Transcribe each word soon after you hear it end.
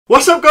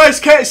What's up guys,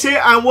 Curtis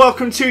here and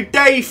welcome to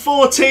day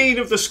 14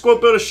 of the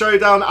Squad Builder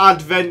Showdown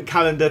Advent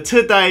Calendar.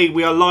 Today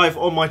we are live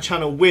on my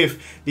channel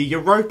with the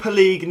Europa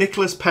League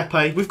Nicolas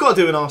Pepe. We've got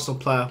to do an Arsenal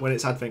player when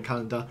it's Advent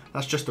Calendar.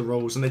 That's just the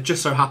rules, and it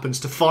just so happens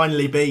to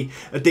finally be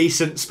a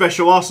decent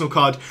special Arsenal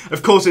card.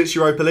 Of course it's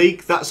Europa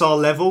League, that's our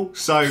level,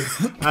 so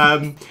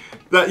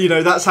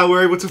that's how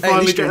we're able to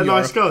finally get a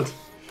nice card.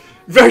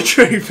 Very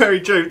true, very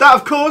true. That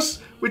of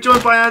course, we're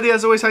joined by Andy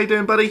as always. How you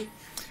doing, buddy?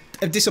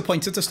 I'm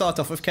disappointed to start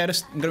off with,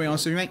 Curtis. I'm going to be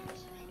honest with you, mate.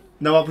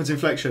 No upwards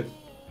inflection?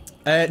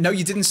 No,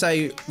 you didn't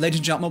say, ladies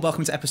and gentlemen,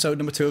 welcome to episode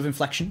number 2 of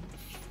Inflection.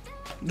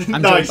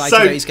 I'm nice. joined by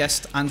today's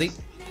guest, Andy.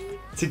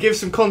 To give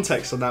some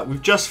context on that,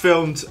 we've just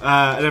filmed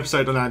an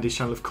episode on Andy's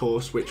channel, of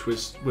course, which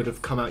would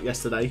have come out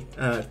yesterday,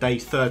 day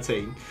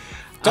 13.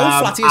 Don't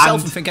flatter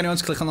yourself and think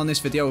anyone's clicking on this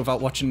video without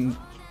watching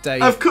day.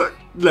 Of course,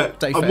 look,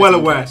 day I'm well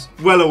aware.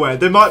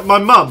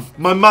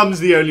 My mum's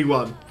the only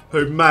one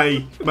who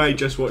may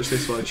just watch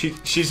this one.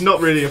 She's not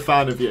really a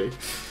fan of you,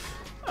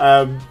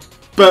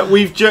 but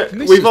we've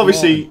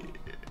obviously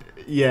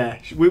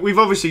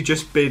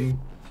just been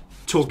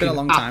talking. It's been a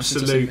long time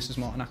since I've seen Mrs.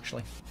 Morton,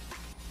 actually.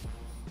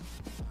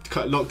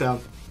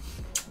 Lockdown.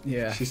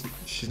 Yeah, she's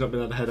not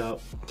been able to head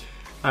out.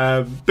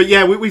 But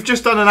yeah, we've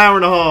just done an hour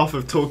and a half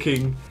of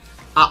talking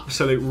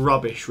absolute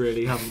rubbish,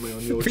 really, haven't we,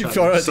 on your channel? We've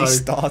already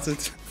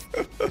started.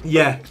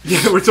 yeah,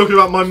 we're talking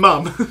about my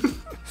mum.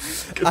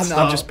 And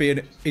I'm just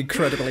being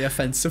incredibly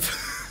offensive.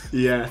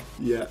 Yeah.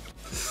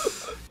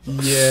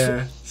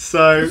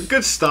 So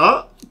good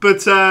start,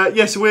 but so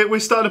we're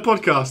starting a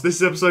podcast. This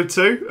is episode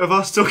 2 of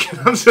us talking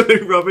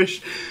absolute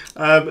rubbish.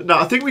 No,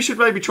 I think we should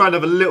maybe try and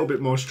have a little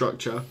bit more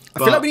structure. I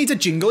feel like we need a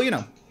jingle, you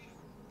know.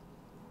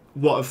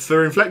 What,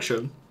 for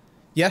inflection?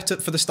 Yeah,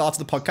 for the start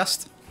of the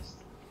podcast.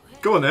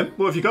 Go on then.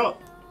 What have you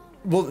got?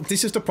 Well,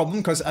 this is the problem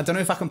because I don't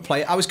know if I can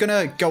play it. I was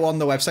gonna go on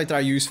the website that I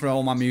use for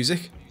all my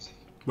music.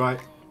 Right.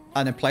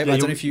 And then play it, but I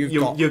don't know if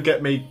you'll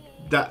get me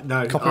that,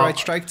 no. Copyright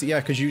striked? Yeah,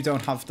 because you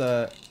don't have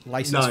the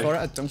license for it,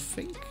 I don't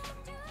think.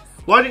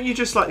 Why don't you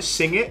just, like,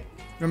 sing it?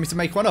 You want me to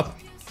make one up?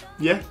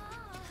 Yeah.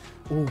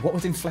 Ooh, what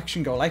would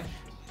inflection go like?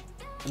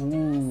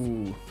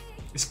 Ooh.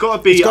 It's got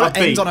to be it's got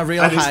to end on a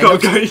real high it's got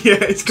to go, yeah,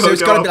 it's got to go. So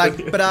it's got to be like,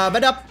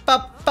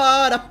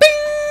 ba-da-ba-da-ba-da-bing!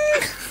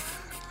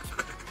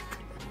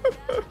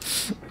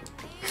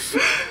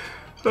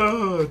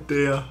 Oh,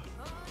 dear.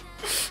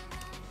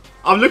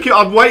 I'm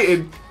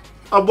waiting.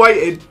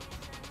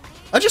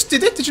 I just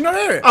did it. Did you not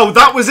hear it? Oh,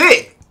 that was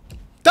it.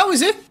 That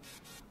was it.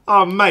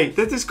 Oh, mate,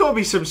 there's got to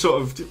be some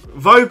sort of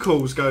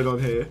vocals going on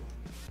here.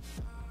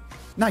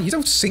 Nah, you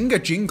don't sing a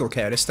jingle,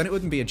 Curtis. Then it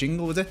wouldn't be a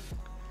jingle, would it?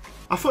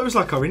 I thought it was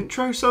like our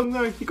intro song,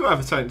 though. You got to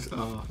have a tone.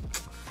 Oh.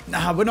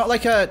 Nah, we're not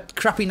like a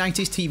crappy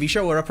 90s TV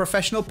show. We're a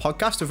professional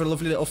podcast with a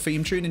lovely little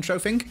theme tune intro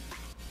thing.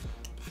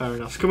 Fair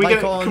enough. Can we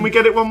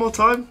get it one more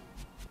time?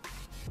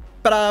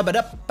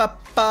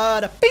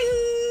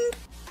 Ba-da-ba-da-ba-da-bing!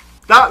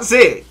 That's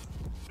it.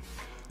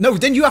 No,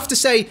 then you have to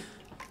say.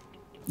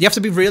 You have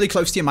to be really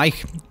close to your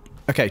mic.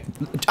 Okay,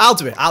 I'll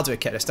do it,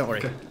 Curtis, don't worry.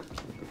 Okay.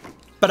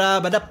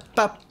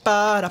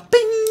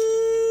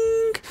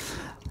 Ba-da-ba-da-ba-da-bing!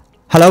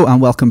 Hello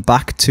and welcome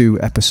back to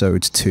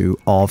episode 2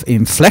 of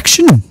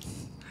Inflection.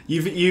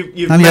 You've made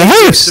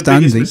the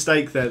biggest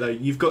mistake there, though.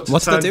 You've got to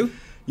What's that do?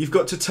 You've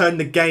got to turn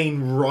the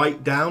gain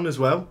right down as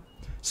well,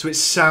 so it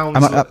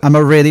sounds. Am I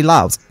really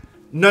loud?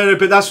 No,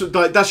 but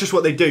that's just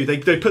what they do.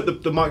 They put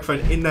the microphone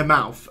in their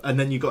mouth, and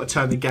then you've got to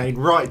turn the gain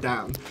right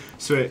down.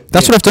 So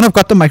that's what I've done. I've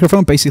got the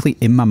microphone basically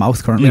in my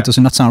mouth currently. Yeah.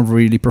 Doesn't that sound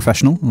really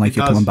professional? Like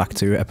you're coming back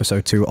to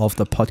episode 2 of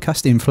the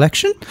podcast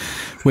Inflection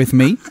with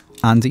me,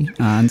 Andy,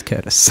 and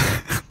Curtis.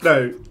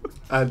 No,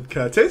 and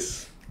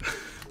Curtis.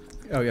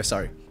 Oh yeah,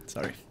 sorry.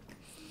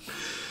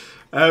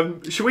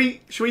 Should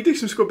we do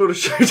some Squad Builder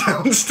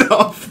Showdown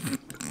stuff?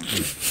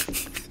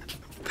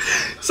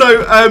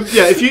 So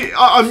yeah,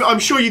 I'm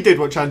sure you did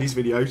watch Andy's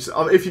videos.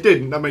 If you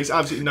didn't, that makes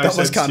absolutely no sense.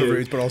 That was kind of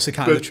rude, but also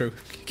kind of true.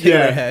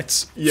 It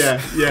hurts.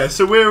 Yeah.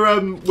 So we're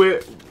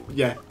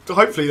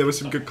hopefully there were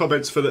some good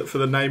comments for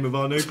the name of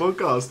our new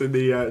podcast in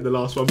the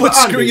last one. But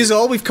screw you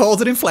all, we've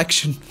called it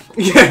Inflection.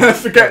 Yeah,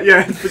 forget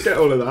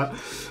all of that.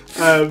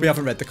 We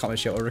haven't read the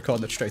comments yet. We're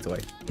recording it straight away.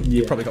 Yeah.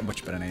 You've probably got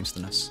much better names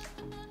than us.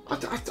 I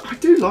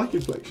do like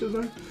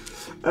Inflection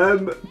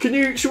though.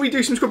 Should we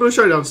do some Squad Builder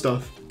Showdown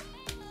stuff?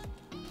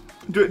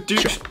 Sure.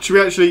 Should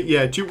we actually?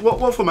 Yeah.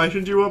 What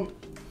formation do you want?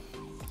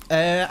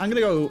 I'm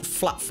gonna go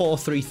flat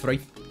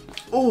 4-3-3.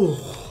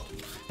 Oh,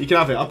 you can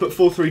have it. I put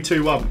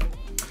 4-3-2-1.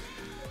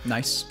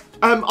 Nice.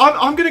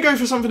 I'm gonna go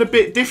for something a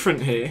bit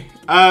different here.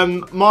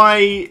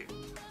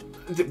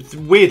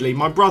 Weirdly,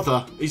 my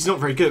brother, he's not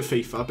very good at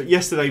FIFA, but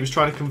yesterday he was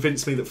trying to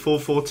convince me that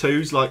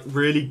 4-4-2 is like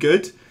really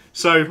good.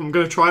 So I'm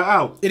gonna try it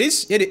out. It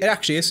is. It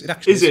actually is. It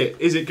actually is.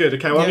 Is it good?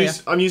 Okay. Well, yeah,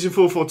 I'm using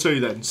 4-4-2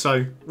 then.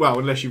 So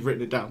unless you've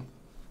written it down.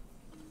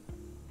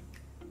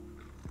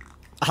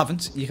 I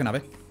haven't. You can have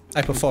it.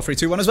 I put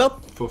 4-3-2-1 as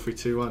well.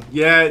 4-3-2-1.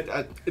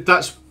 Yeah,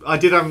 I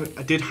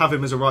did have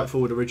him as a right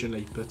forward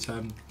originally, but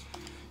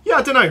yeah,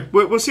 I don't know.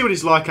 We'll see what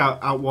he's like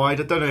out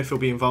wide. I don't know if he'll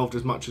be involved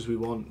as much as we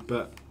want,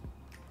 but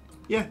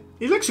Yeah,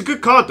 he looks a good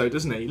card though,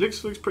 doesn't he? He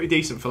looks pretty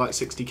decent for like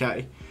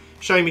 60k.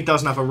 Shame he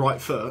doesn't have a right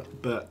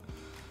foot, but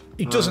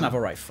he doesn't have a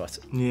right foot.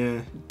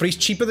 Yeah, but he's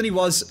cheaper than he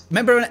was.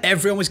 Remember when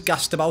everyone was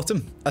gassed about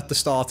him at the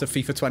start of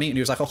FIFA 20, and he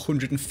was like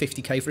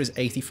 150k for his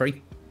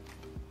 83?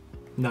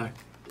 No, and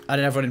then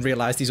everyone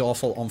realised he's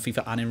awful on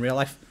FIFA and in real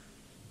life.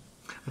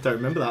 I don't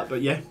remember that,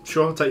 but yeah,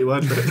 sure, I'll take your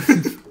word for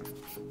it.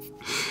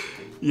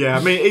 Yeah,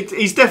 I mean,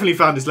 he's definitely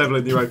found his level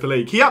in the Europa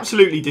League. He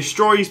absolutely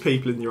destroys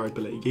people in the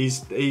Europa League.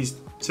 He's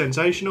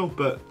sensational,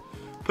 but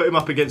put him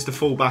up against a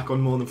fullback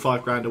on more than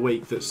 £5 a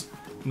week that's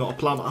not a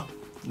plumber.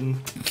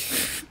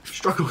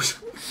 Struggles.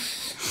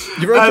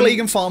 Europa League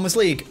and Farmers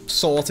League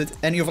sorted.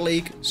 Any other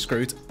league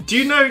screwed. Do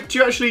you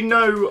actually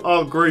know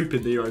our group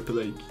in the Europa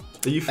League?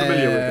 Are you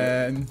familiar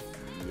with it?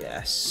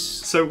 Yes.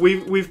 So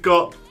we've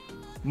got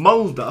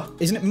Mulder.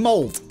 Isn't it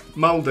Mould?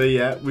 Mulder,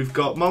 yeah. We've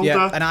got Mulder.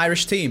 Yeah, an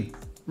Irish team.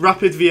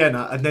 Rapid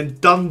Vienna, and then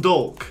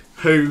Dundalk,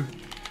 who,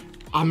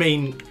 I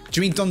mean... Do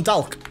you mean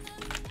Dundalk?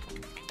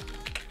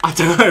 I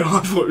don't know, I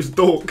thought it was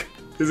Dork.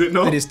 Is it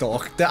not? It is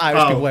Dork. The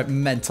Irish people went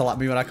mental at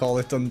me when I call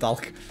it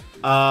Dundalk.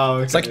 Oh,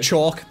 okay. It's like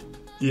chalk.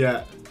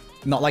 Yeah.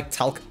 Not like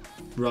talc.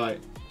 Right.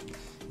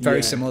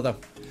 Very similar though.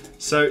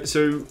 So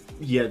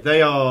yeah,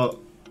 they are...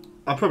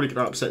 I'm probably going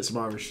to upset some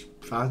Irish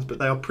fans, but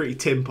they are pretty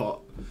tin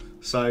pot.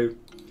 So,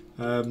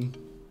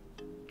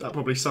 that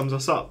probably sums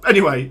us up.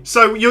 Anyway,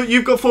 so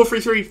you've got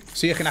 4-3-3.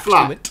 So you can actually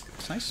flat. win.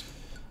 That's nice.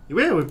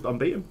 Yeah, we're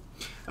unbeaten.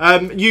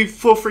 You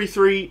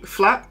 4-3-3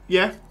 flat,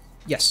 yeah?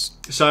 Yes.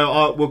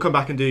 So we'll come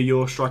back and do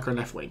your striker and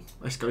left wing.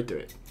 Let's go do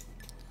it.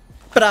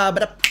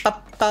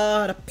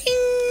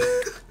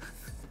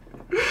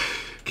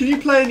 Can you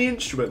play any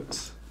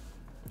instruments?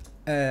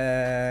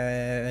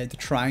 The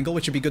triangle,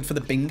 which would be good for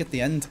the bing at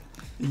the end.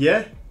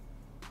 Yeah.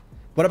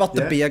 What about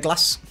the beer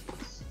glass?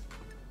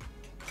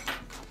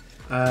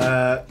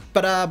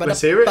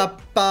 Let's hear it.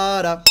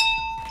 That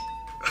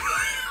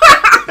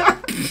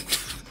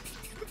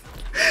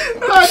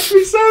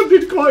actually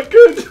sounded quite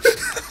good.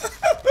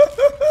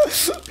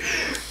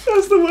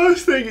 That's the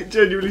worst thing. It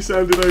genuinely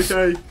sounded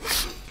okay.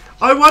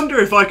 I wonder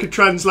if I could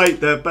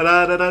translate the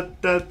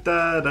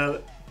ba-da-da-da-da-da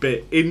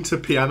bit into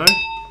piano.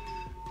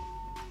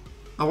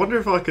 I wonder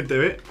if I could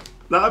do it.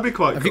 That would be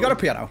quite cool. Have you got a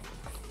piano?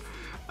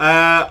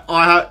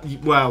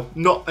 Well,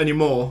 not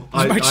anymore.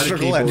 I had a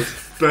keyboard.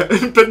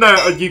 But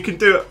no, you can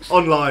do it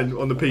online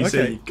on the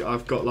PC. Okay.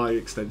 I've got like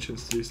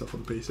extensions to do stuff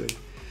on the PC.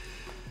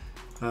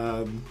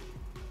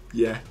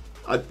 Yeah.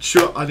 I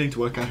need to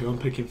work out who I'm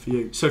picking for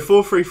you. So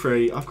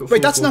 4-3-3. I've got.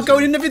 Wait, that's not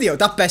going in the video.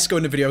 That best go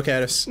in the video,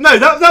 Curtis. No,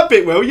 that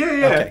bit will.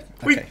 Yeah.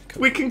 Okay,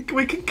 we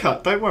can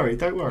cut. Don't worry.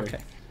 Okay.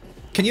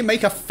 Can you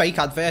make a fake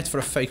advert for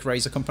a fake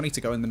razor company to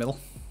go in the middle?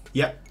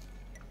 Yeah.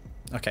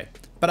 Okay.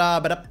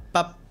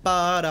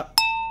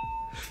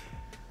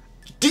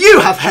 Do you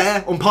have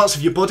hair on parts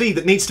of your body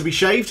that needs to be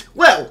shaved?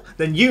 Well,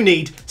 then you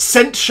need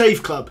Scent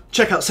Shave Club.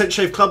 Check out Scent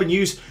Shave Club and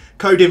use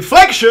code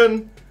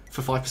INFLECTION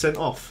for 5%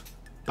 off.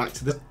 Back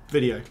to the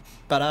video.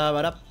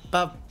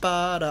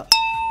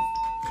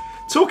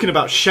 Talking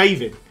about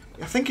shaving,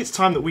 I think it's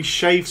time that we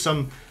shave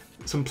some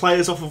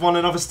players off of one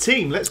another's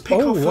team. Let's pick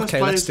our first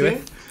players let's do here.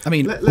 it. I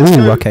mean,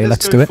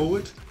 let's do it.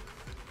 Forward.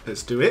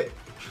 Let's do it.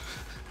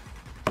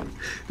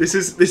 This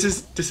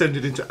is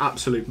descended into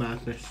absolute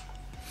madness,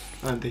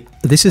 Andy.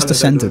 This is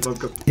descended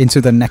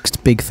into the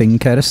next big thing,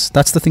 Curtis.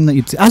 That's the thing that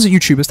as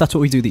YouTubers, that's what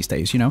we do these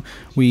days. You know,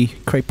 we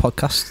create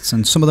podcasts,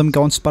 and some of them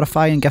go on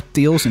Spotify and get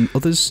deals, and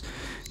others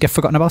get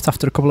forgotten about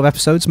after a couple of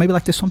episodes. Maybe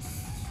like this one.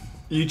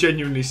 You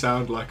genuinely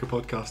sound like a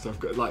podcaster. I've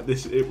got like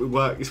this. It would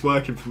work. It's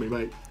working for me,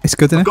 mate. It's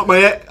good, isn't it?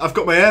 I've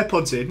got my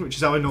AirPods in, which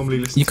is how I normally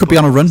listen. You could be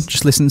on a run,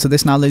 just listening to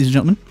this now, ladies and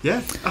gentlemen. Yeah,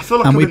 I feel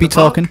like. And we'd be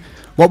talking.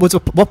 What would a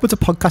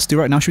podcast do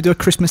right now? Should we do a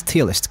Christmas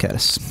tier list,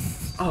 Curtis?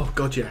 Oh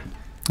God, yeah.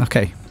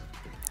 Okay.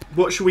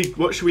 What should we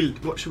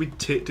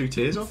do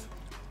tiers of?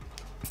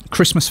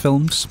 Christmas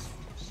films.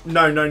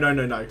 No.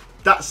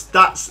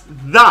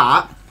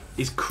 That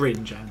is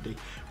cringe, Andy.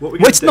 What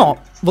it's do? Not.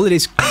 Well, it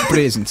is, but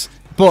it isn't.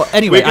 But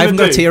anyway, I haven't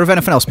got a tier of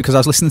anything else because I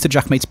was listening to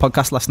Jack Mate's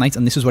podcast last night,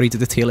 and this is what he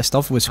did the tier list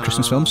of was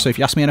Christmas films. So if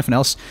you ask me anything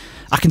else,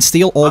 I can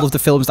steal all of the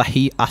films that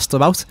he asked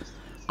about.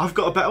 I've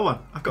got a better one.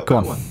 Go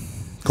on.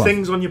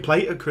 Things on your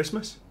plate at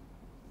Christmas.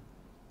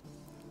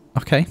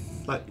 Okay.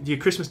 Like your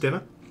Christmas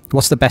dinner.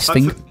 What's the best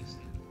thing?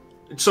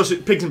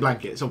 Sausage, pigs and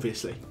blankets,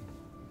 obviously.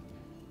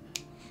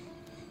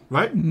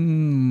 Right?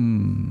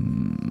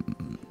 Roasties.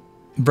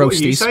 What are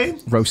you saying?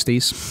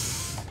 Roasties.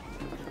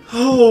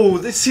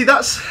 Oh, see,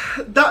 that's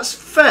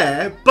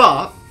fair,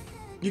 but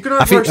you're gonna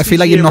have I feel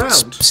like you're not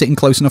round. Sitting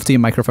close enough to your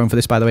microphone for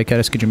this, by the way,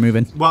 Curtis. Could you move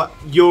in? Well,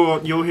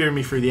 you're hearing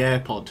me through the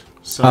AirPod.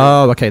 So,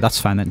 okay, that's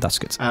fine then. That's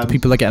good. The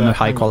people are getting the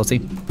high quality.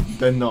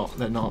 They're not.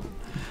 The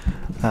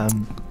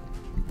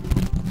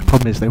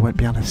problem is they won't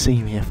be able to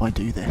see me if I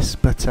do this.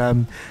 But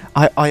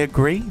I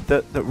agree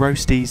that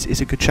roasties is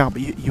a good shout,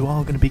 but you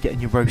are going to be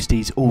getting your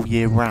roasties all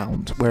year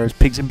round, whereas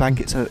pigs and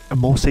blankets are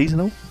more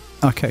seasonal.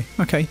 Okay.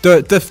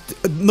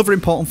 Another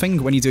important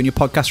thing when you're doing your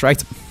podcast,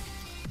 right?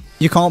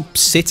 You can't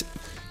sit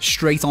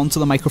straight onto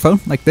the microphone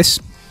like this.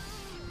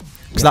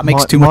 because that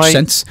makes too much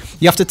sense.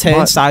 You have to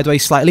turn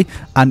sideways slightly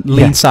and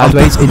lean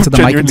sideways into the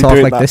mic and talk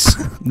like this.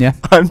 Yeah,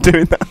 I'm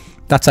doing that.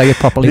 That's how you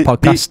properly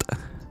podcast.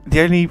 The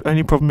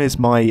only problem is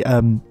my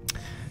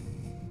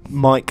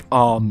mic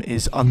arm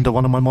is under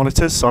one of my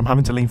monitors, so I'm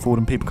having to lean forward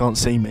and people can't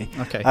see me.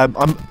 Okay.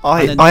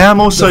 I am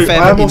also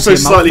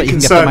slightly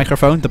concerned. Get the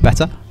microphone, the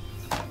better.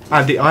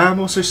 Andy, I am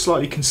also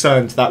slightly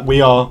concerned that we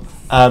are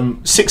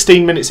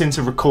 16 minutes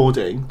into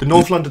recording. The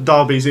North London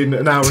derby's in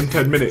an hour and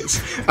 10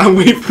 minutes, and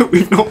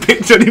we've not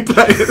picked any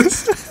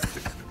players.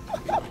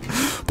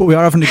 But we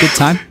are having a good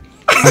time.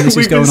 And this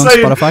is going on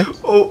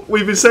Spotify.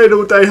 We've been saying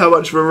all day how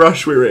much of a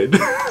rush we're in.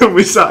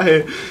 We sat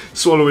here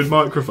swallowing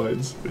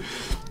microphones.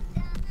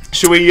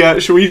 Do you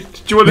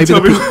want to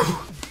tell me?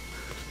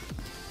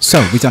 So,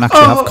 we don't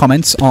actually have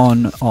comments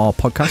on our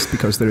podcast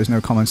because there is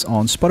no comments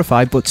on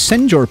Spotify, but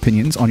send your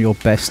opinions on your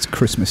best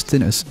Christmas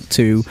dinners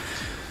to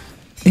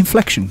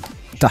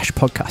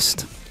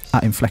inflection-podcast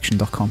at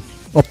inflection.com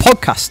or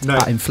podcast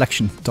at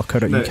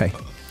inflection.co.uk.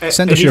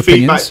 Send us your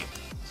opinions.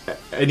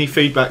 Any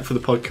feedback for the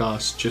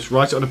podcast, just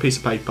write it on a piece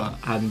of paper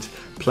and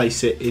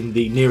place it in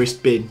the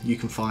nearest bin you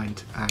can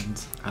find,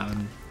 and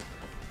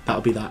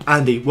that'll be that.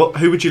 Andy,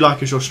 who would you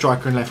like as your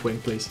striker and left wing,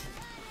 please?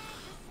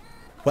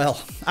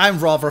 Well, I'm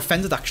rather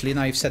offended actually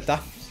now you've said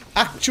that.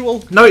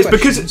 No, it's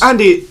because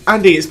Andy,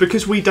 it's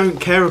because we don't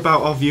care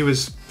about our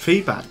viewers'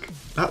 feedback.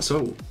 That's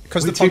all.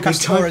 Because the podcast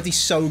is already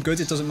so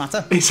good, it doesn't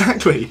matter.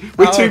 Exactly.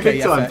 We're too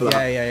big time for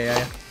that.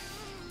 Yeah.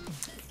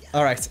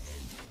 All right.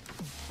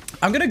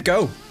 I'm gonna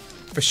go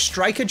for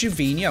striker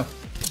Juvino.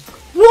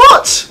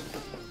 What?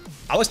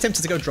 I was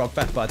tempted to go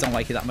Drogba, but I don't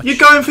like it that much. You're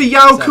going for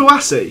Yao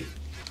Kouassi?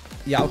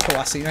 Yao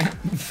Kouassi, mate.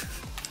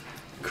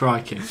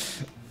 Crikey.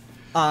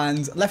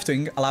 And left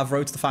wing, I'll have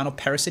road to the final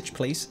Perisic,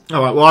 please.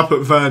 Alright, well I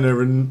put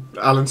Werner and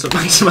Alan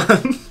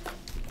St-Maximin.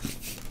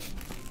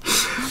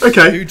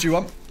 Okay. Who do you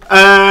want?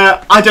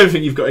 I don't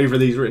think you've got either of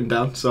these written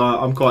down, so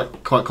I'm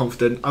quite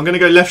confident. I'm going to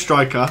go left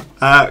striker,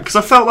 because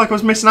I felt like I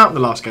was missing out in the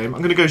last game.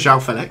 I'm going to go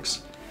João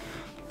Felix.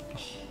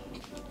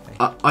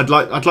 I'd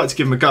like to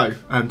give him a go,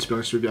 to be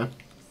honest with you.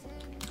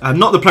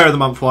 Not the player of the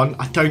month one.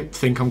 I don't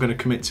think I'm going to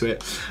commit to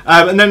it.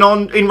 And then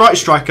in right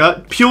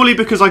striker, purely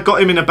because I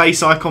got him in a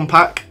base icon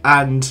pack,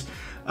 and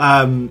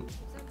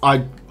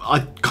I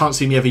can't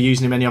see me ever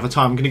using him any other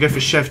time. I'm going to go for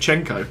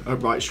Shevchenko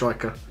at right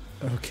striker.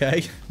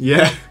 Okay.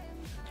 Yeah.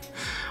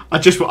 I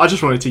just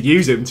wanted to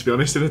use him, to be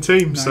honest, in a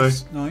team.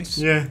 Nice.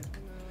 Yeah.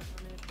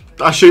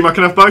 I assume I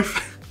can have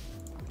both.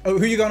 Oh,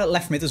 who are you going at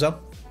left mid as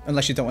well?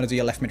 Unless you don't want to do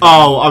your left mid.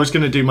 Oh, I was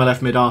going to do my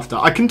left mid after.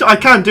 I can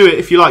do it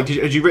if you like.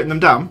 Had you written them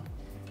down?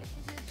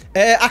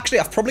 Actually,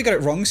 I've probably got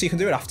it wrong, so you can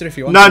do it after if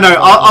you want. No,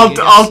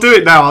 I'll do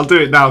it now. I'll do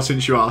it now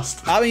since you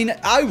asked. I mean,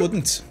 I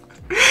wouldn't.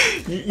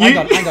 Hang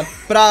on.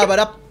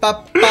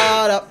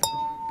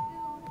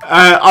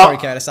 Sorry,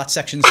 Curtis, that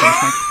section's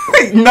finished,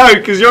 mate. No,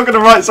 because you're going to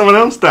write someone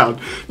else down.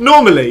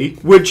 Normally,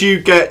 would you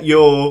get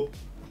your...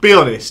 Be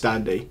honest,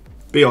 Andy.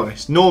 Be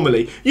honest.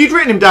 Normally, you'd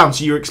written him down,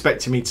 so you were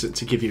expecting me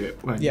to give you it.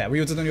 Yeah, we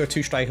would have done your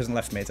two strikers and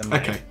left mid, and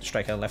my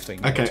striker and left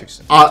wing. Okay,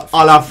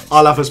 I'll have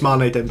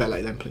Ousmane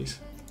Dembele then, please.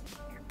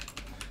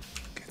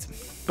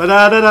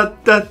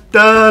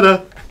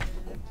 Ba-da-da-da-da-da-da.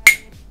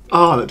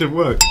 Oh, that didn't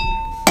work.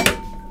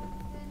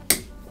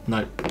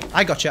 No.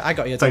 I got you.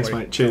 Thanks,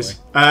 mate. Cheers.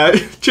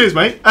 Cheers,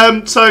 mate.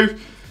 So,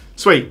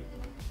 sweet.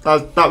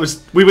 That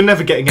was... We were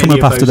never getting any of those.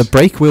 Coming up after the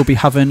break, we'll be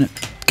having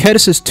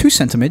Curtis's 2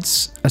 centre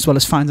mids, as well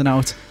as finding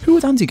out who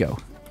would Andy go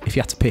if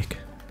you had to pick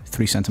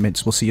 3 centre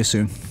mids. We'll see you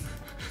soon.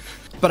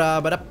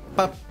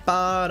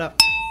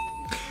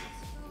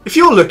 If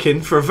you're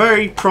looking for a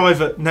very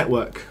private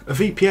network, a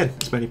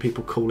VPN as many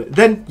people call it,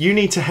 then you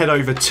need to head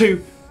over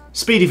to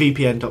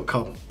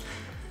speedyvpn.com.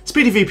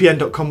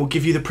 SpeedyVPN.com will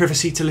give you the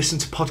privacy to listen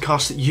to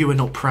podcasts that you are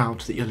not proud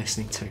that you're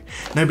listening to.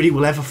 Nobody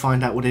will ever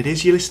find out what it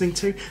is you're listening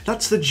to.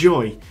 That's the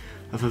joy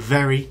of a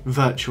very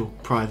virtual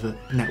private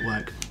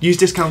network. Use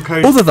discount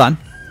code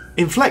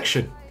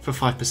Inflection for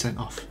 5%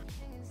 off.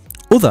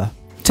 Other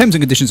terms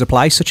and conditions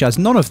apply, such as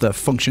none of the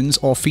functions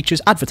or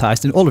features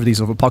advertised in all of these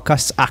other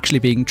podcasts actually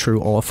being true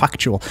or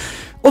factual.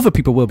 Other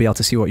people will be able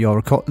to see what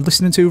you're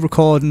listening to,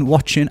 recording,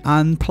 watching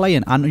and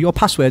playing, and your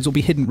passwords will be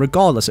hidden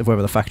regardless of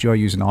whether the fact you are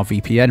using our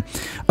VPN.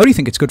 Only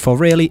thing it's good for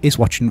really is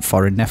watching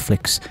foreign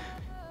Netflix.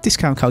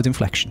 Discount code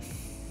Inflection.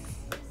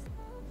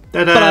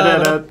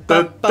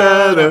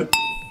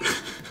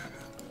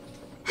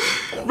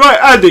 Right,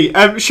 Andy,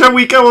 shall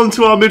we go on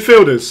to our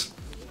midfielders?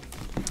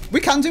 We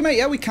can do, mate.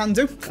 Yeah, we can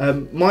do.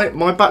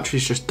 My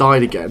battery's just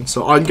died again,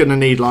 so I'm going to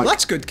need like...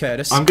 That's good,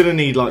 Curtis. I'm going to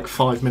need like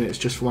 5 minutes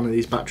just for one of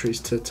these batteries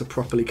to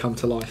properly come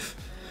to life.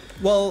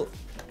 Well,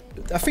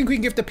 I think we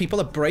can give the people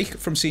a break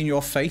from seeing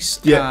your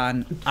face. Yeah.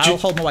 And I'll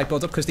hold my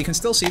whiteboard up because they can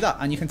still see that,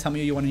 and you can tell me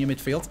who you want in your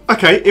midfield.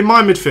 Okay, in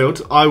my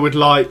midfield, I would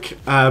like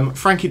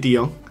Frankie de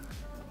Jong.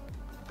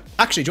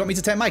 Actually, do you want me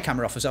to turn my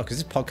camera off as well?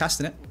 Because it's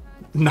podcasting it.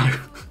 No.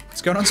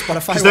 It's going on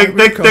Spotify.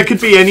 There could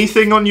be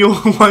anything on your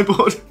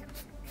whiteboard.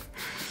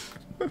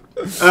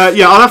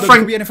 Yeah, I'll have Frank. There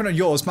could be anything on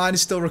yours. Mine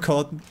is still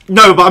recording.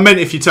 No, but I meant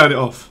if you turn it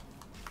off.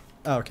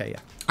 Oh, okay, yeah.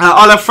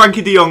 I'll have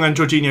Frankie de Jong and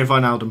Jorginho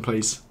Wijnaldum,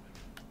 please.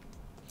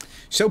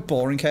 So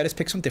boring, Curtis.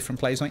 Pick some different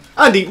players, mate.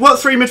 Andy, what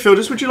 3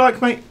 midfielders would you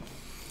like, mate?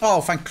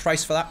 Oh, thank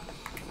Christ for that.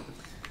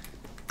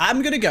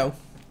 I'm going to go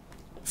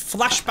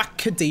Flashback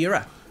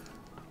Khedira.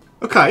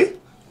 Okay.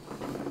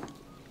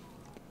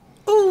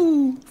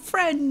 Ooh,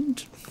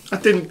 friend. I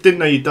didn't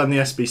know you'd done the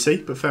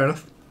SBC, but fair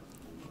enough.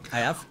 I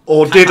have.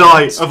 Or did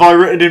I? Have I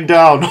written him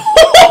down? No.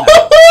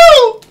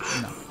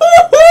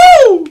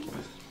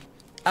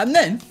 And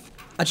then,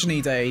 I just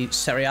need a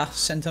Serie A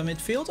centre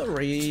midfielder,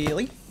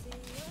 really.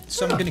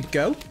 So I'm going to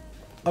go.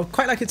 I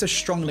quite like it's a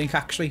strong link,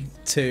 actually,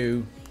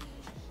 to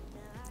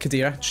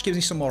Khedira. Just gives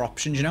me some more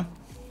options, you know?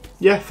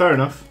 Yeah, fair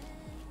enough.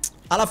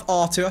 I'll have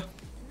Artur.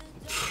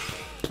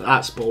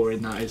 That's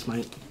boring, that is,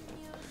 mate.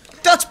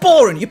 That's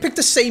boring. You picked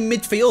the same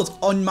midfield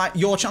on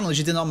your channel as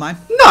you did on mine.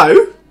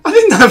 No, I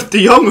didn't have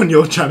De Jong on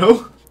your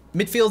channel.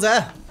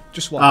 Midfielder.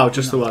 Just one. Oh,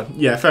 just the one.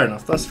 Yeah, fair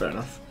enough. That's fair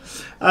enough.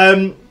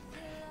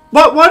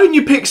 Why didn't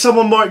you pick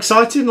someone more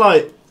exciting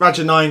like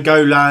Radjanine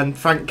Golan,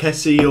 Frank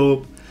Kessie,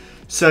 or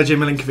Sergej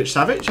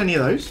Milinkovic-Savic? Any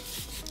of those?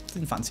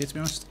 Didn't fancy it, to be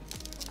honest.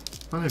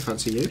 I don't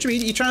fancy you. What do you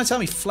mean? You're trying to tell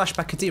me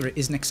Flashback Khedira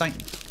isn't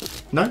exciting?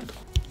 No.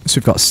 So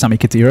we've got Sami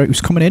Khedira,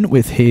 who's coming in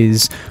with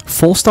his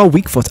 4-star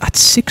weak foot at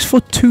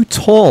 6'2"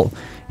 tall.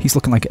 He's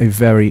looking like a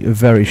very,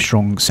 very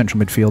strong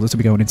central midfielder to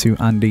be going into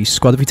Andy's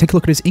squad. If you take a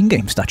look at his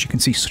in-game stats, you can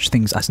see such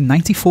things as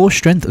 94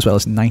 strength as well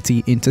as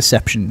 90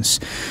 interceptions.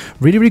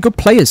 Really, really good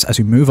players as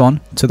we move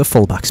on to the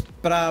fullbacks.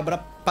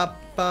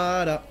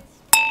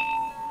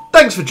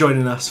 Thanks for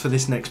joining us for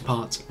this next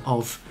part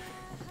of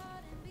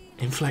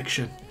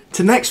Inflection.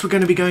 To next, we're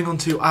going to be going on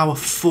to our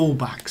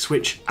fullbacks,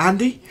 which,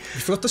 Andy? You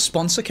forgot the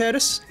sponsor,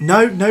 Curtis?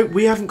 No,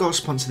 we haven't got a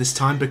sponsor this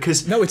time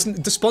because... No,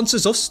 the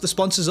sponsor's us. The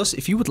sponsor's us.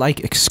 If you would like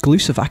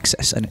exclusive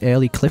access and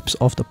early clips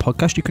of the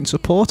podcast, you can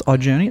support our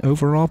journey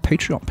over our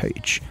Patreon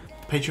page.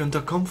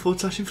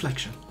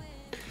 Patreon.com/inflection.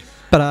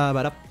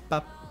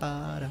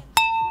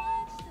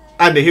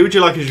 Andy, who would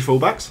you like as your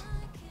fullbacks?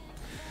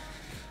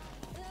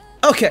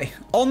 Okay,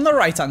 on the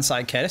right-hand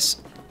side, Curtis.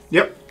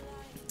 Yep.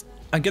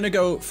 I'm going to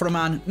go for a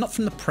man, not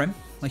from the Prem,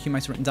 like you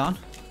might have written down.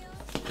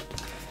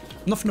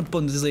 Not from the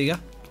Bundesliga,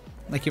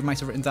 like you might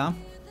have written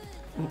down.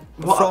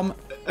 What, from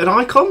an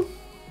icon?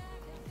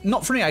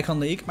 Not from the Icon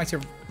League, like you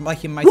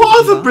might have What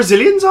written other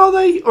Brazilians are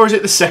they? Or is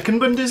it the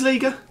second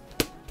Bundesliga?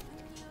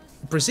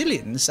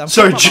 Brazilians?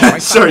 Sorry,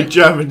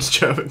 Germans.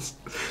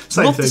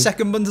 Same not thing. the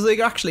second Bundesliga,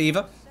 actually,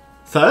 either.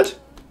 Third?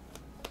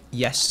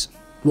 Yes.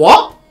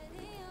 What?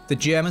 The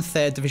German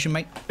third division,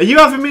 mate. Are you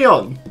having me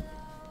on?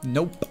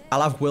 Nope.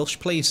 I'll have Welsh,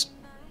 please.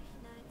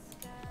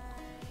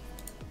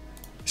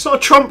 It's not a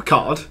trump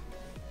card.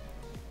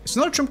 It's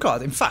not a trump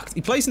card. In fact,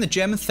 he plays in the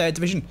German third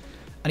division,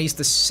 and he's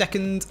the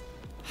second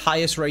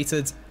highest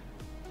rated.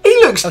 He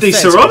looks Di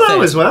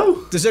Serrano as well.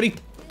 There's only...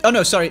 Oh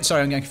no, sorry,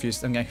 I'm getting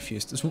confused.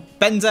 There's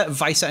Bender,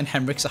 Weiser, and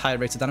Henrichs are higher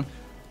rated than him,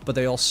 but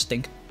they all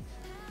stink.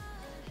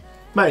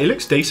 Mate, he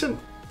looks decent.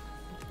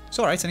 It's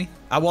alright, isn't he?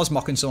 I was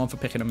mocking someone for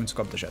picking him in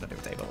Squad of the Show the other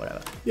day, but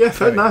whatever. Yeah,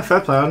 fair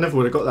play. I never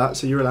would have got that,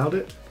 so you allowed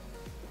it.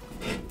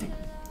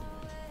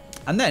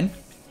 And then,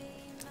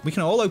 we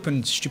can all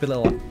open stupid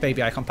little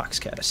baby icon packs,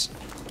 Curtis.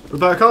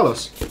 Roberto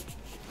Carlos.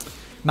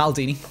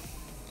 Maldini.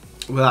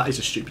 Well, that is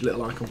a stupid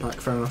little icon pack,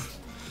 fair enough.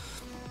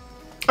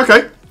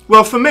 Okay,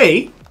 well for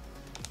me,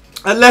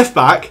 at left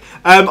back,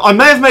 I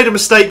may have made a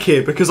mistake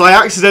here because I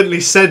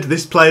accidentally said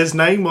this player's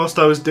name whilst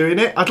I was doing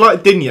it. I'd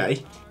like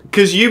Digne,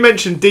 because you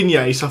mentioned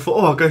Digne, so I thought,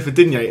 oh, I'll go for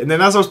Digne. And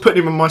then as I was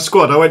putting him in my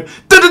squad, I went,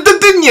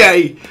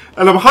 Digne!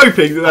 And I'm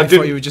hoping that I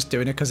thought you were just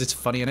doing it because it's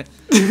funny, innit?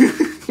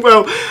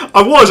 Well,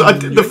 I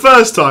did the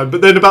first time,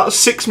 but then about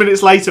 6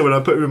 minutes later when I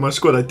put him in my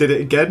squad, I did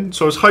it again.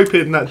 So I was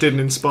hoping that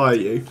didn't inspire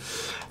you.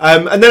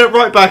 And then at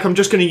right back, I'm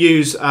just going to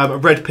use a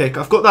red pick.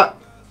 I've got that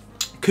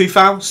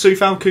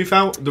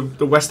Kufau,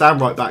 the West Ham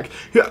right back,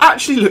 who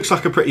actually looks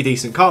like a pretty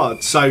decent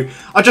card. So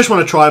I just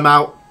want to try him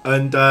out.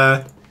 And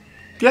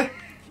yeah,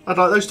 I'd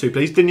like those two,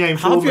 please. Digne and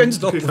How have you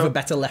ended up with a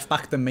better left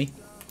back than me?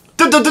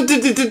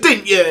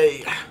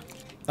 Digne!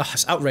 Oh,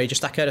 it's outrageous,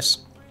 that, Curtis.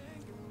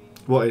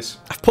 What is?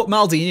 I've put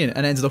Maldini in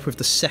and ended up with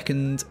the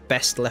second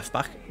best left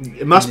back.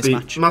 It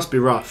must be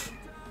rough.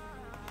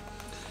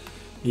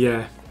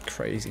 Yeah.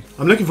 Crazy.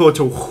 I'm looking forward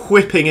to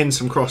whipping in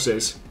some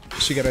crosses.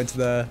 Should we go into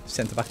the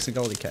centre backs and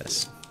goalie,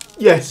 Curtis?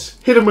 Yes.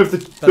 Hit him with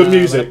the good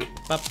music.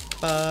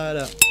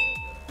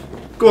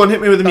 Go on,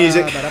 hit me with the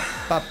music.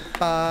 How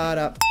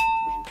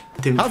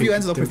have you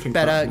ended up with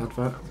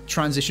better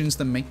transitions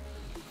than me?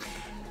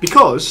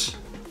 Because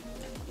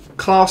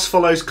class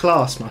follows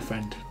class, my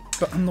friend.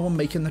 But I'm the one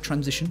making the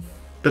transition.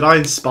 But I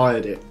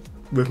inspired it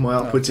with my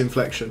upwards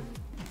inflection.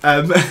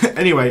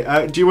 Anyway,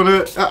 do you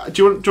want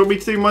me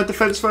to do my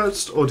defence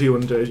first, or do you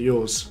want to do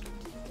yours?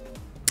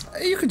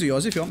 You can do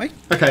yours if you want me.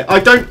 Okay, I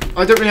don't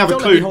really have a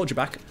clue. Let me hold you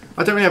back.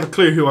 I don't really have a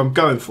clue who I'm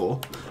going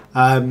for.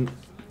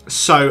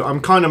 So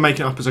I'm kind of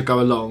making it up as I go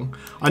along.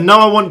 I know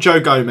I want Joe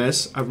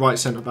Gomez at right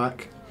centre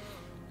back.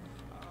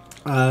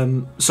 So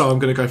I'm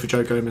going to go for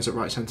Joe Gomez at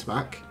right centre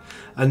back.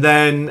 And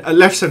then at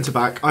left centre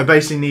back, I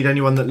basically need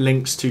anyone that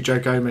links to Joe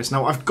Gomez.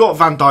 Now I've got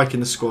Van Dijk in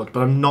the squad,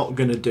 but I'm not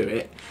going to do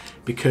it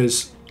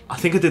because I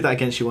think I did that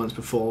against you once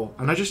before,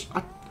 and I just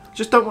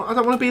don't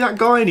want to be that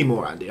guy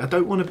anymore, Andy. I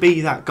don't want to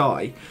be that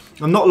guy.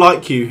 I'm not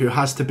like you, who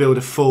has to build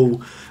a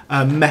full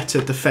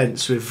meta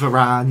defence with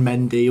Varane,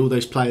 Mendy, all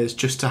those players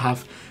just to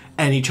have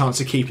any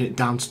chance of keeping it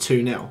down to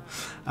 2-0.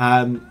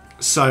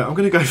 So I'm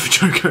going to go for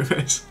Joe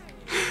Gomez,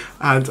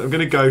 and I'm going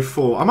to go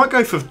for... I might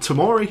go for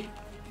Tomori.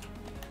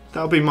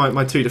 That'll be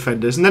my two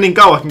defenders. And then in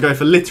goal, I can go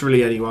for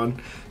literally anyone.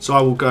 So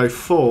I will go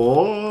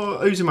for...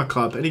 Who's in my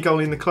club? Any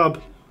goalie in the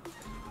club?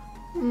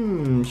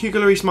 Hugo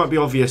Lloris might be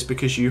obvious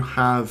because you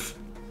have...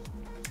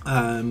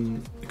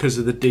 because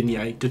of the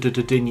Digne.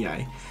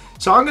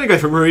 So I'm going to go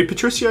for Rui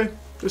Patricio.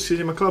 This is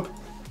in my club.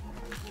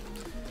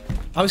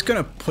 I was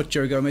going to put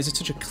Joe Gomez. It's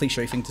such a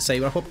cliche thing to say,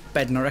 but I put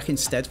Bednarek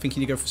instead,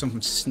 thinking you go for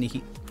something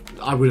sneaky.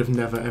 I would have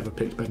never ever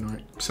picked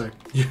Bednarek. So,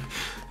 yeah.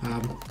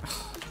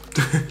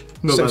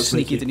 Not so that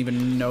sneaky, didn't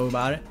even know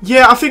about it.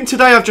 Yeah, I think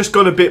today I've just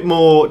gone a bit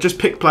more, just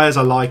pick players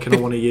I like and I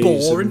want to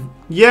use. Boring.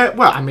 Yeah,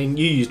 well, I mean,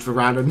 you used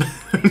Varane and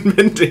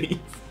Mendy.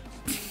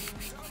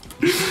 And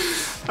you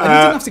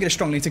didn't have to get a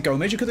strong link to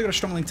Gomez, you could have got a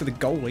strong link to the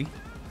goalie.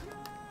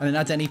 And then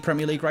add any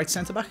Premier League right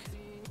centre back.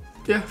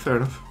 Yeah, fair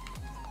enough.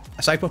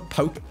 So I put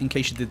Pope in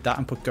case you did that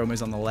and put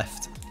Gomez on the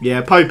left.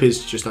 Yeah, Pope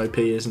is just OP,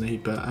 isn't he?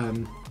 But,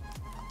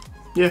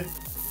 yeah,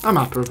 I'm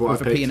happy with what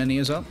with I a picked. P and an E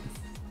as well.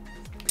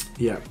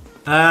 Yeah.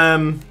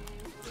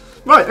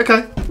 Right,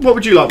 okay. What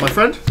would you like, my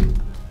friend?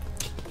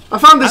 I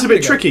found this a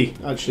bit tricky,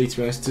 actually, to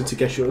be honest, to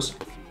guess yours.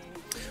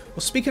 Well,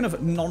 speaking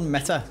of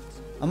non-meta,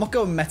 I'm not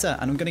going meta,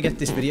 and I'm going to get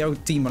this video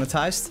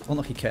demonetized.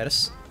 Unlucky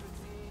Curtis.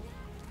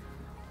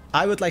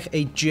 I would like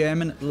a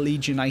German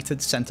Leeds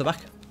United centre-back.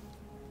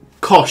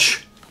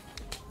 Kosh.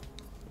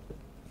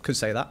 Could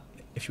say that,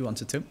 if you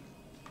wanted to.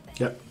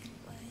 Yep.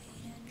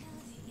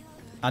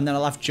 And then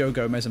I'll have Joe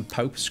Gomez and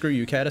Pope. Screw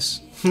you,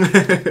 Curtis.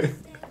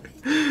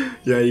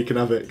 Yeah, you can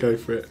have it. Go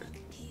for it.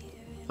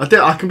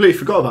 I completely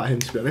forgot about him,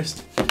 to be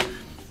honest.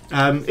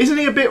 Isn't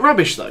he a bit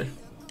rubbish, though?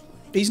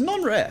 He's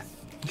non-rare.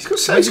 He's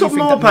got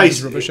more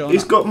pace.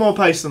 He's got more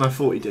pace than I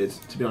thought he did,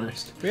 to be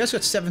honest. But he has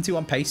got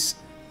 71 pace.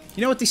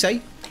 You know what they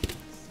say?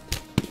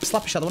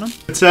 Slap a shadow on him.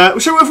 But,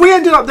 so have we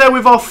ended up there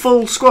with our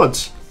full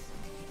squads?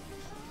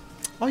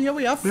 Oh yeah,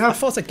 we have. I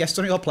thought I guessed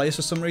on your players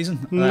for some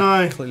reason.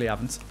 No. Clearly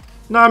haven't.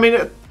 No, I mean,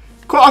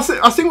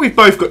 I think we've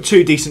both got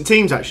two decent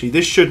teams, actually.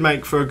 This should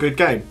make for a good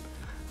game.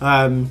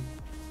 And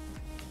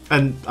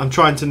I'm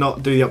trying to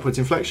not do the upwards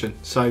inflection.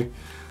 So,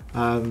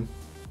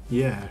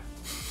 yeah.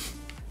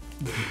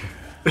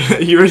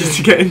 Are you ready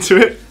to get into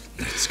it?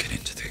 Let's get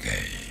into the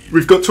game.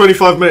 We've got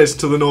 25 minutes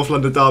until the North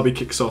London derby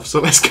kicks off, so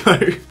let's go.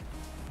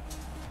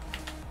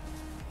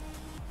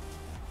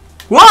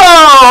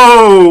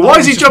 Whoa! Why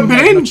is he jumping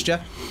in?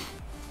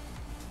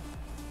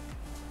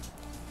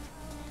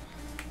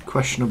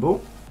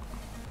 Questionable.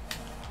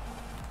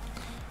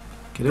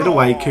 Get it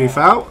away,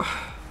 Kufau.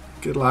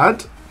 Good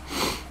lad.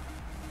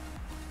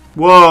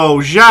 Whoa,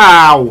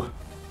 Zhao!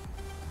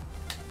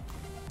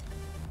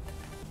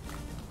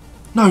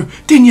 No,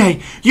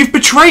 Digne, you've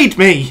betrayed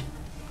me!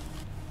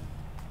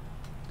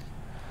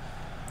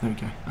 There we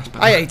go. That's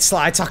better. I hate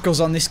slide tackles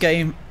on this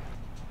game.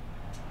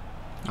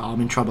 Oh,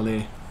 I'm in trouble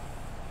here.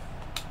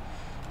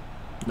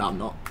 No, I'm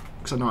not.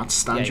 Because I know how to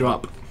stand you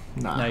up.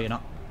 Nah. No, you're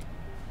not.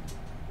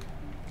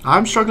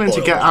 I'm struggling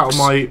to get out of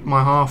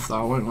my half,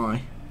 though, won't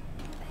I?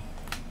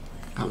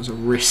 That was a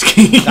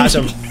risky... That's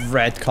a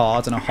red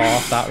card and a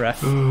half, that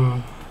ref.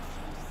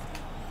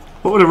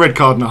 What would a red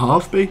card and a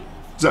half be?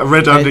 Is that a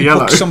red and a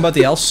yellow?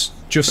 Somebody else,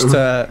 just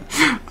to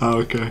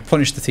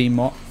punish the team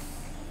more.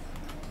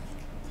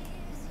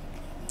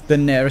 The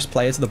nearest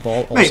player to the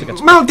ball also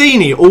gets...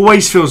 Maldini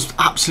always feels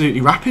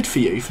absolutely rapid for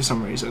you, for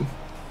some reason.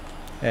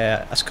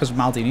 Yeah, that's because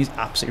Maldini's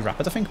absolutely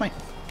rapid, I think, mate.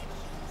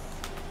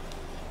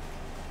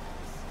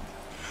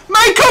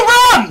 Make a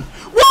run!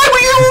 Why were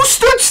you all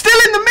stood still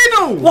in the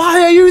middle?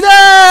 Why are you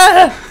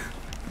there?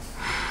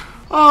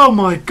 Oh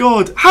my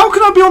god. How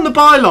can I be on the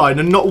byline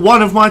and not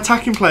one of my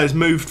attacking players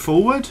moved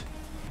forward?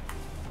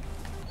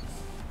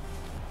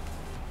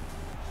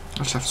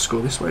 I just have to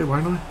score this way,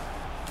 won't I?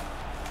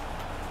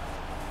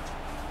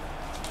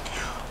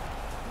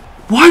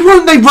 Why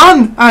won't they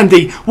run,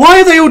 Andy? Why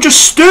are they all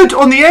just stood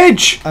on the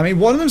edge? I mean,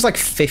 one of them's like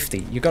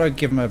 50. You've got to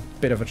give them a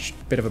bit of a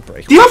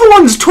break. The other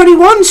one's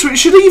 21, so it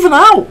should even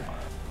out.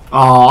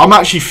 Oh, I'm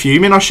actually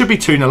fuming. I should be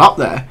 2-0 up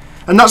there.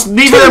 And that's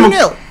neither of them.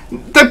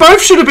 2-0? They both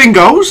should have been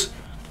goals.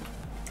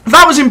 If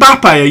that was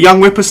Mbappe, a young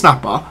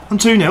whippersnapper, I'm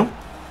 2-0.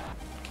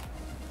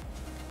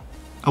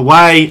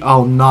 Away.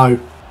 Oh, no.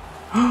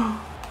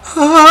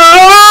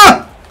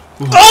 Ah!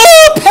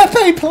 Oh,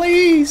 Pepe,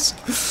 please.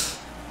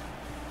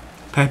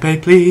 Pepe,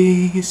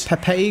 please.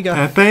 Pepe, go.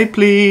 Pepe,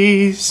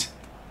 please.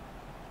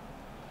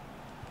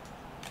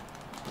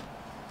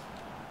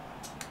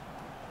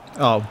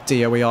 Oh,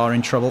 dear, we are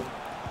in trouble.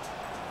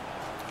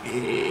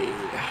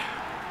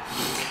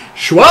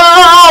 Schwa!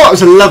 That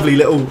was a lovely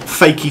little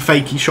fakey,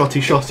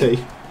 shotty.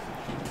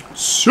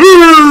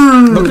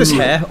 Look at his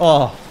hair.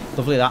 Oh,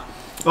 lovely that.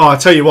 Oh, I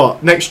tell you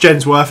what, next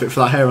gen's worth it for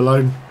that hair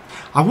alone.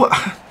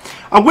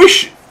 I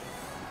wish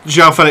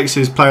João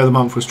Felix's Player of the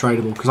Month was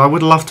tradable because I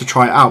would love to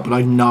try it out, but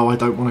I know I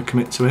don't want to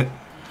commit to it.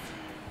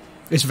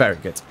 It's very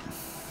good.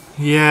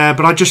 Yeah,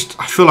 but I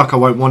feel like I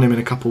won't want him in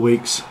a couple of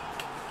weeks.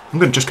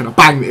 I'm just going to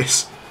bang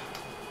this.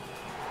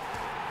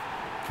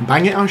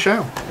 Bang it, I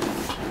shall.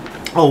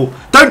 Oh,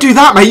 don't do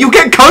that, mate. You'll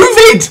get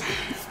COVID.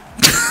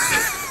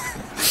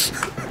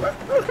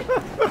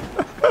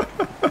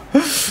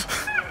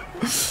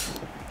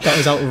 That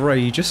was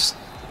outrageous.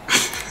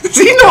 Has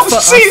he not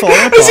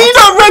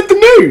read the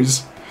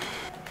news?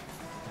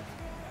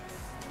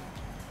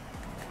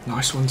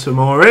 Nice one,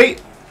 Tamori.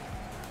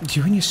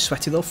 You and your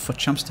sweaty little foot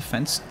champs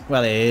defence.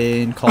 Well,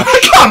 in Clark.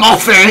 Come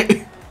off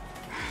it!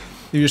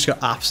 You just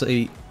got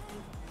absolutely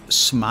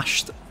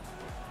smashed.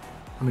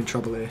 I'm in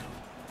trouble here.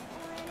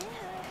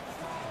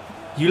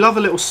 You love a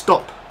little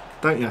stop,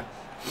 don't you?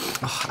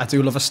 Oh, I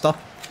do love a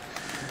stop.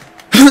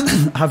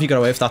 How have you got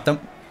away with that, though?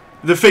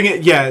 The thing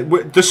is, yeah,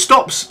 the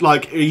stop's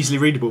like easily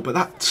readable, but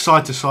that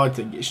side-to-side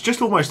thing, it's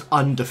just almost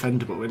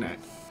undefendable, isn't it?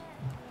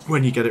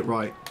 When you get it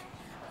right.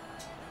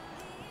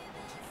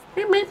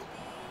 Meep, meep.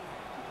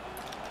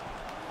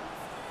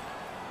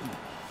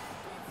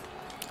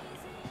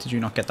 Did you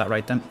not get that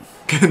right then?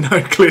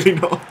 No, clearly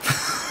not.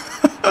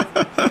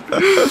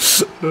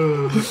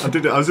 I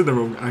did it. I was in the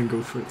wrong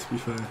angle for it, to be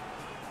fair.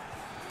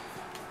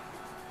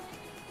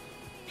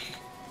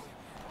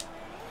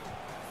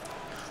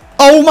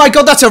 Oh my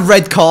god, that's a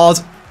red card.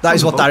 That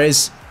is what ball. that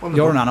is.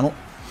 You're an animal.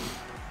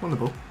 On the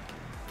ball.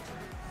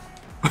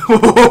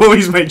 Oh,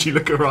 he's made you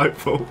look a right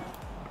fool.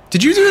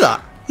 Did you do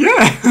that?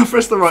 Yeah, I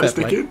pressed the right Fair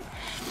stick play. in.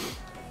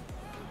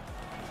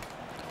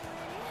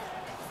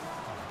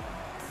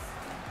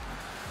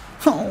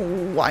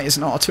 Oh, why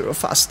isn't R2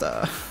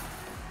 faster?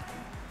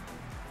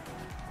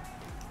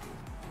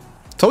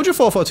 Told you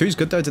 4-4-2 is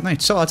good though, didn't I?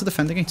 It's so hard to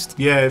defend against.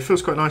 Yeah, it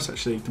feels quite nice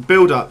actually. The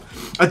build up.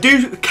 I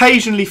do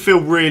occasionally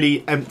feel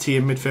really empty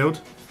in midfield,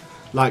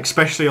 like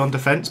especially on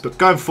defence, but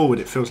going forward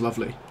it feels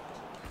lovely.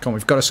 Come on,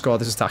 we've got to score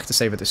this attack to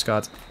save a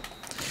discard.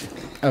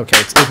 Okay,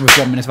 it was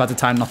 1 minute of added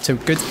time, not 2.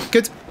 Good,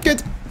 good,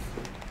 good.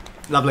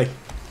 Lovely.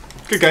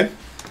 Good game.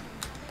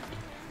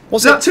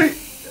 What's that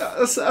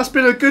that's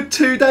been a good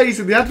 2 days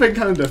in the advent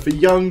calendar for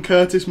young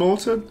Curtis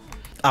Morton.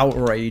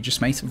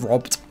 Outrageous, mate.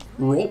 Robbed.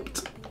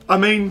 Robbed? I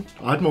mean,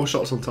 I had more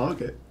shots on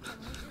target.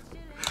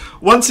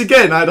 Once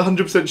again, I had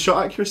 100%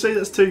 shot accuracy.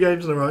 That's 2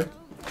 games in a row.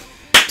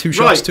 2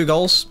 shots, right. 2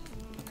 goals?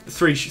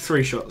 3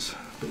 shots,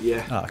 but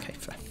yeah. Oh, okay,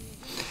 fair.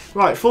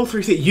 Right,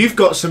 4-3-3. You've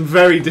got some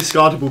very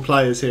discardable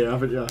players here,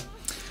 haven't you?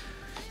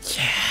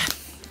 Yeah.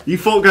 You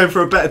thought going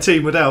for a better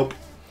team would help.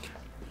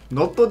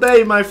 Not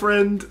today, my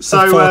friend.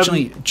 So,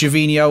 unfortunately,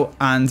 Jovino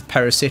and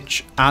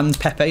Perisic and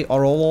Pepe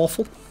are all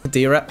awful.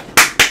 Khedira.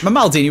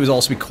 Maldini was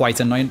also quite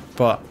annoying,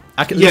 but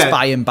I can at least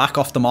buy him back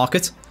off the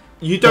market.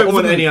 You don't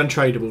want any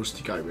untradables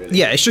to go, really.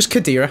 Yeah, it's just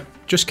Khedira.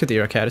 Just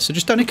Khedira, Curtis. So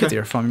just donate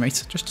Khedira for me,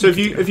 mate. Just so have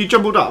you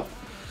jumbled up?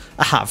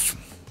 I have.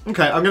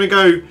 Okay, I'm going to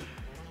go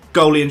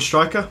goalie and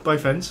striker,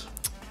 both ends.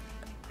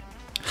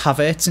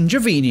 Havertz and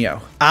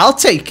Jovino. I'll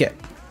take it.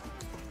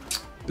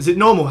 Is it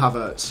normal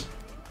Havertz?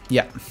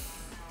 Yeah.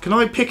 Can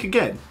I pick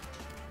again?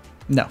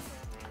 No.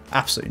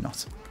 Absolutely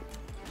not.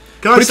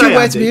 Can I say, if you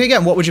were to pick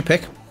again, what would you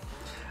pick?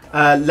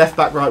 Left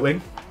back, right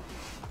wing.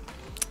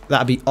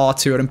 That'd be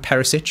R2 and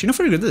Perisic. You're not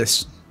very good at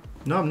this.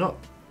 No, I'm not.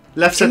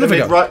 Left centre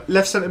mid, right.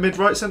 Left centre mid,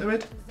 right centre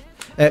mid.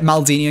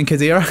 Maldini and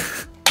Khedira.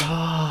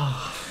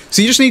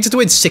 So you just needed to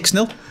win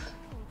 6-0.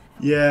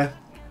 Yeah.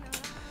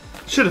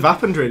 Should have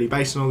happened really,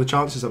 based on all the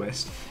chances I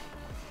missed.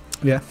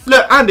 Yeah.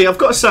 Look, Andy, I've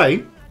got to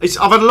say,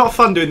 I've had a lot of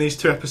fun doing these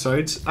 2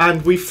 episodes,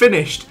 and we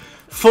finished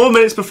 4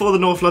 minutes before the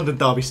North London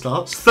derby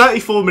starts,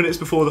 34 minutes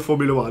before the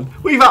Formula 1.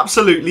 We've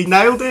absolutely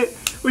nailed it.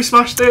 We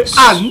smashed it,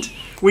 and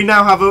we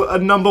now have a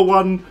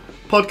 #1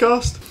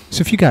 podcast.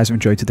 So if you guys have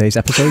enjoyed today's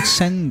episode,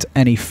 send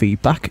any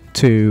feedback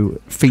to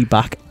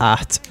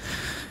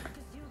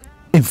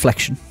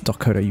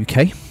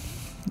feedback@inflection.co.uk.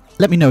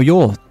 Let me know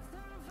your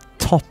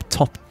top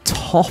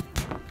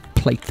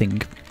plate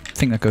thing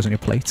that goes on your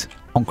plate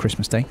on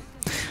Christmas Day.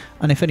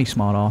 And if any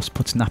smart arse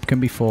puts napkin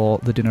before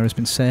the dinner has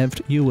been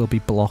served, you will be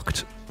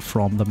blocked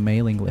from the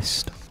mailing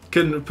list.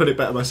 Couldn't put it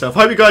better myself.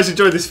 Hope you guys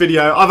enjoyed this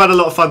video. I've had a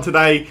lot of fun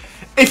today.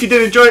 If you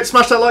did enjoy it,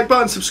 smash that like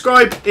button,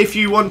 subscribe if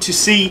you want to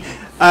see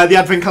the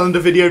advent calendar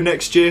video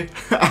next year.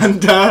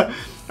 And have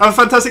a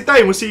fantastic day,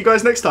 and we'll see you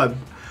guys next time.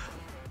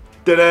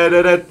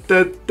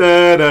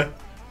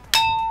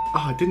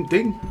 Oh, it didn't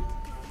ding.